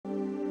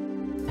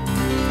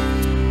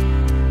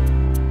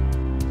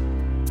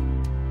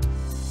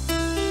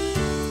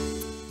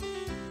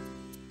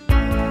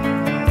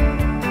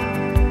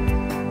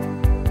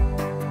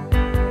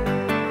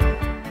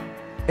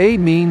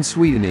Amine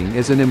sweetening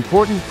is an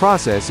important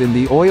process in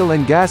the oil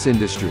and gas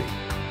industry.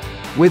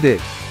 With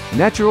it,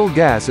 natural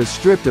gas is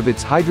stripped of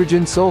its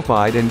hydrogen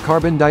sulfide and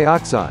carbon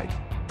dioxide,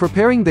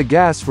 preparing the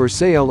gas for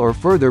sale or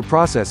further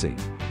processing.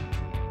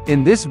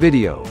 In this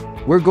video,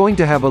 we're going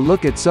to have a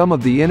look at some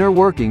of the inner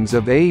workings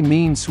of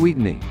amine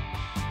sweetening.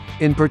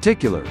 In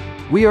particular,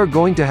 we are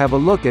going to have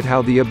a look at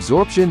how the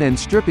absorption and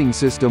stripping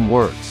system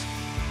works.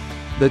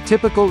 The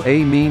typical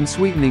amine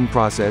sweetening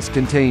process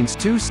contains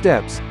two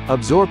steps: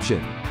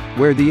 absorption,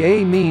 where the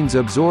amines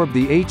absorb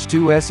the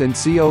H2S and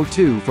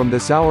CO2 from the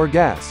sour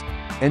gas,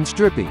 and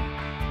stripping,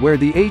 where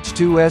the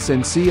H2S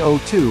and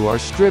CO2 are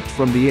stripped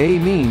from the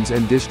amines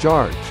and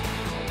discharged.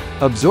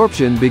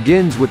 Absorption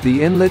begins with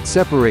the inlet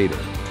separator.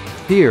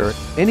 Here,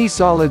 any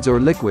solids or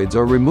liquids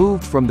are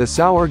removed from the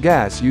sour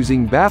gas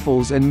using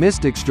baffles and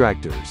mist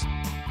extractors.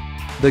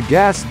 The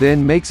gas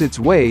then makes its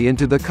way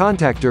into the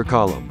contractor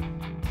column.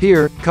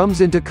 Here,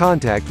 comes into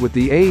contact with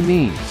the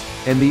amines,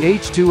 and the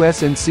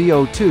H2S and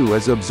CO2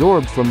 is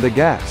absorbed from the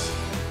gas.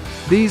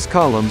 These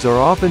columns are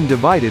often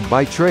divided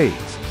by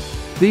trays.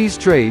 These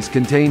trays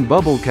contain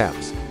bubble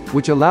caps,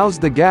 which allows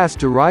the gas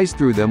to rise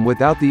through them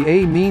without the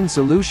amine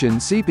solution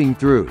seeping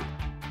through.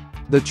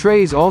 The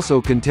trays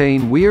also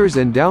contain weirs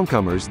and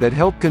downcomers that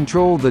help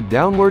control the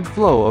downward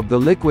flow of the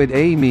liquid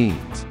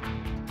amines.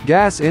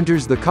 Gas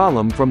enters the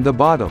column from the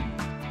bottom.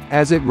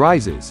 As it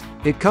rises,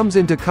 it comes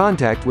into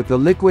contact with the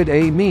liquid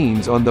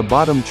amines on the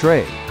bottom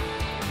tray.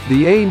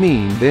 The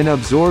amine then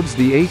absorbs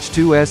the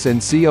H2S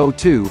and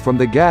CO2 from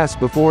the gas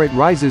before it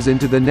rises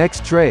into the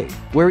next tray,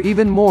 where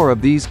even more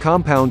of these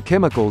compound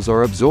chemicals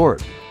are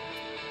absorbed.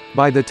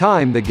 By the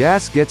time the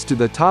gas gets to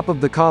the top of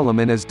the column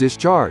and is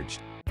discharged,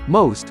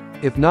 most,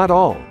 if not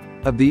all,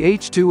 of the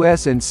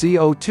H2S and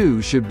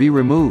CO2 should be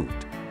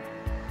removed.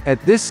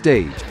 At this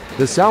stage,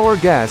 the sour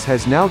gas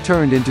has now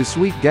turned into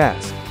sweet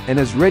gas, and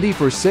is ready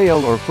for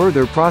sale or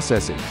further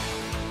processing.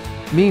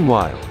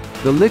 Meanwhile,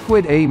 the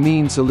liquid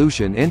amine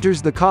solution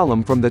enters the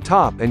column from the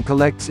top and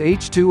collects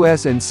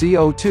H2S and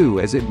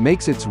CO2 as it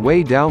makes its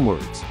way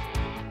downwards.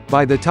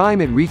 By the time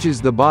it reaches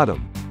the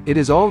bottom, it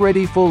is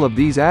already full of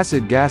these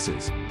acid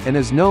gases, and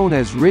is known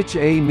as rich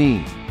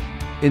amine.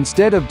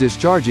 Instead of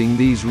discharging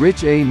these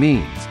rich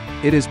amines,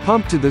 it is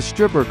pumped to the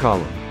stripper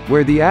column,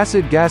 where the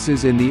acid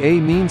gases in the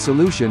amine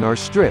solution are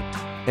stripped,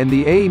 and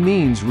the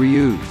amines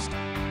reused.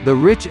 The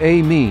rich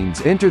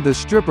amines enter the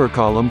stripper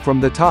column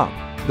from the top.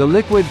 The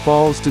liquid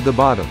falls to the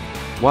bottom,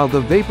 while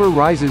the vapor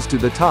rises to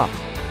the top,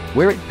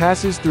 where it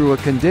passes through a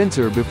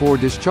condenser before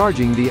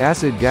discharging the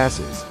acid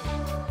gases.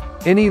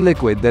 Any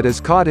liquid that is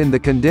caught in the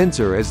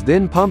condenser is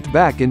then pumped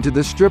back into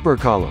the stripper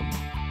column.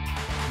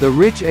 The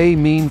rich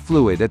amine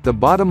fluid at the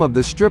bottom of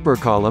the stripper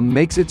column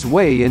makes its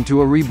way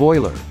into a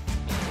reboiler.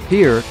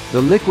 Here,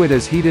 the liquid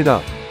is heated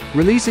up,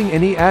 releasing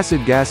any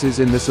acid gases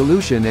in the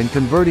solution and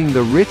converting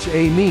the rich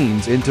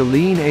amines into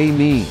lean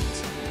amines.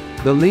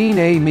 The lean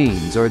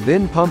amines are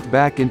then pumped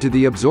back into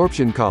the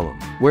absorption column,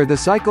 where the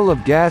cycle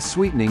of gas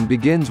sweetening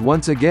begins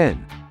once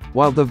again,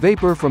 while the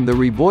vapor from the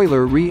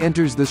reboiler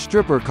re-enters the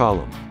stripper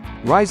column,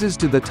 rises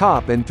to the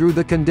top and through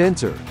the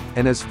condenser,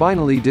 and is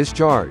finally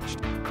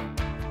discharged.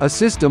 A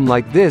system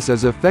like this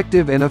is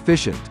effective and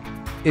efficient.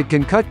 It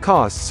can cut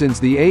costs since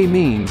the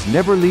amines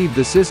never leave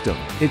the system,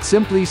 it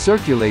simply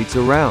circulates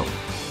around.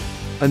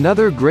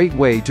 Another great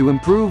way to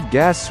improve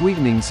gas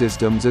sweetening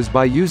systems is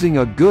by using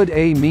a good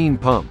amine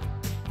pump.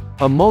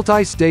 A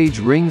multi-stage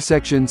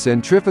ring-section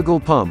centrifugal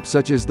pump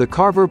such as the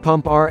Carver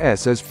Pump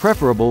RS is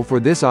preferable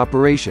for this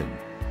operation.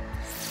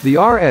 The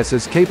RS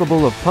is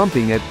capable of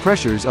pumping at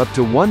pressures up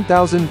to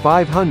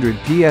 1,500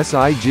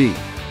 psig.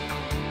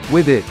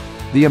 With it,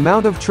 the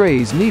amount of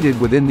trays needed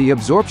within the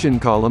absorption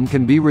column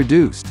can be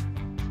reduced.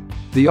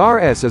 The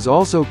RS is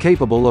also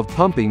capable of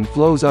pumping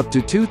flows up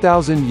to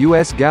 2,000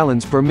 US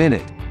gallons per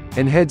minute,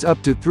 and heads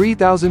up to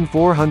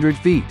 3,400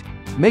 feet,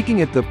 making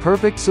it the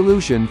perfect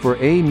solution for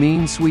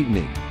amine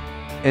sweetening.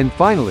 And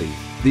finally,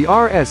 the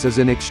RS is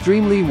an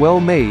extremely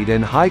well-made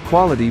and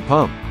high-quality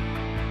pump.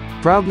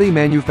 Proudly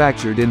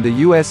manufactured in the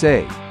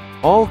USA,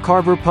 all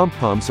Carver pump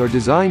pumps are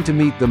designed to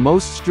meet the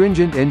most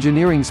stringent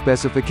engineering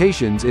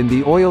specifications in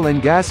the oil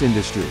and gas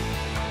industry.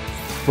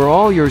 For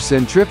all your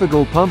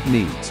centrifugal pump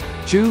needs,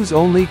 choose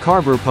only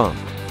Carver Pump.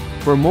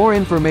 For more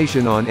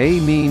information on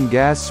amine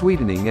gas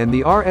sweetening and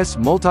the RS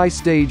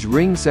multi-stage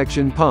ring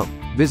section pump,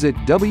 visit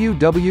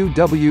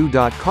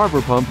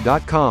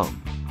www.carverpump.com.